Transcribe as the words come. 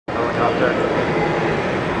out there.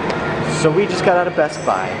 So we just got out of Best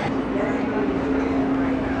Buy.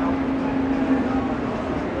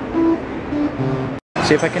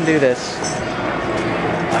 See if I can do this.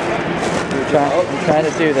 I'm trying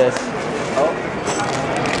to do this.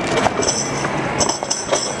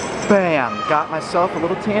 Bam! Got myself a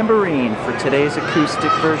little tambourine for today's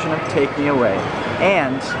acoustic version of Take Me Away.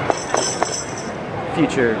 And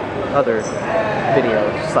future other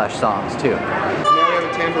videos/songs too. Now we have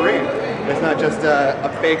a tambourine. It's not just a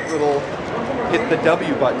fake little hit the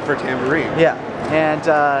W button for tambourine. Yeah, and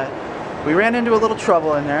we ran into a little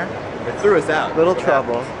trouble in there. It threw us out. Little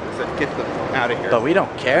trouble. It said get them out of here. But we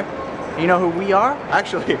don't care. You know who we are?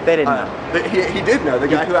 Actually, they didn't know. He did know. The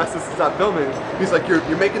guy who asked us to stop filming. He's like, "You're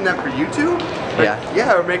making that for YouTube?" Like,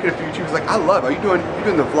 yeah, we're making it for YouTube. He's like, "I love. Are you doing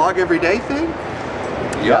the vlog every day thing?"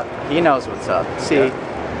 Yep. He knows what's up. See,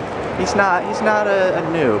 he's not a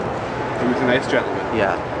noob. He was a nice gentleman.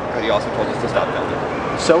 Yeah. But he also told us to stop filming.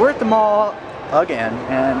 So we're at the mall again,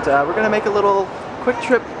 and we're gonna make a little quick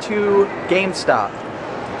trip to GameStop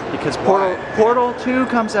because Portal 2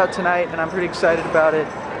 comes out tonight, and I'm pretty excited about it.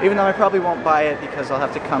 Even though I probably won't buy it because I'll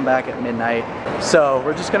have to come back at midnight. So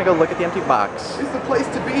we're just gonna go look at the empty box. It's the place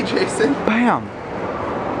to be, Jason. Bam!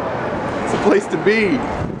 It's the place to be.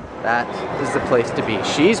 That is the place to be.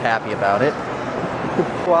 She's happy about it.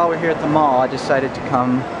 While we're here at the mall, I decided to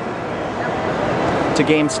come to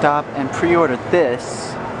GameStop and pre-order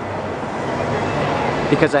this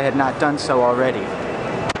because I had not done so already.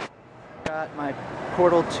 Got my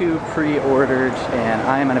Portal 2 pre-ordered, and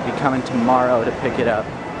I'm gonna be coming tomorrow to pick it up.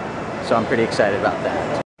 So I'm pretty excited about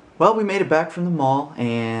that. Well, we made it back from the mall,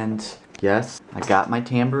 and yes, I got my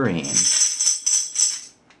tambourine.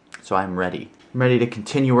 So I'm ready. I'm ready to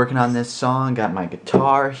continue working on this song. Got my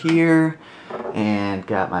guitar here, and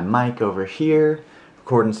got my mic over here.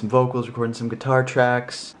 Recording some vocals, recording some guitar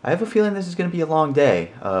tracks. I have a feeling this is gonna be a long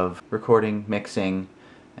day of recording, mixing,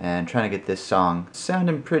 and trying to get this song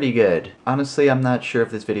sounding pretty good. Honestly, I'm not sure if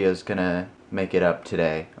this video is gonna make it up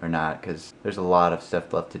today or not, because there's a lot of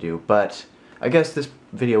stuff left to do, but I guess this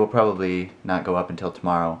video will probably not go up until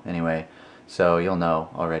tomorrow anyway, so you'll know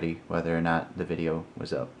already whether or not the video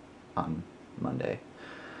was up on Monday.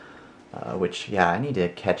 Which, yeah, I need to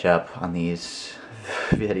catch up on these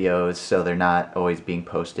videos so they're not always being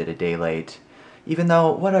posted a day late. Even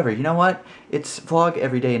though, whatever, you know what? It's vlog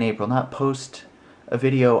every day in April, not post a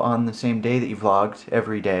video on the same day that you vlogged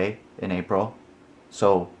every day in April.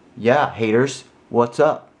 So, yeah, haters, what's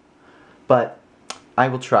up? But I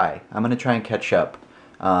will try. I'm gonna try and catch up.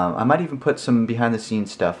 I might even put some behind the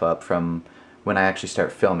scenes stuff up from when I actually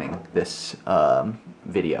start filming this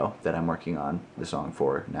video that I'm working on the song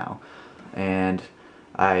for now. And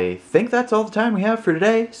I think that's all the time we have for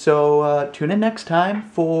today, so tune in next time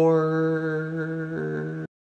for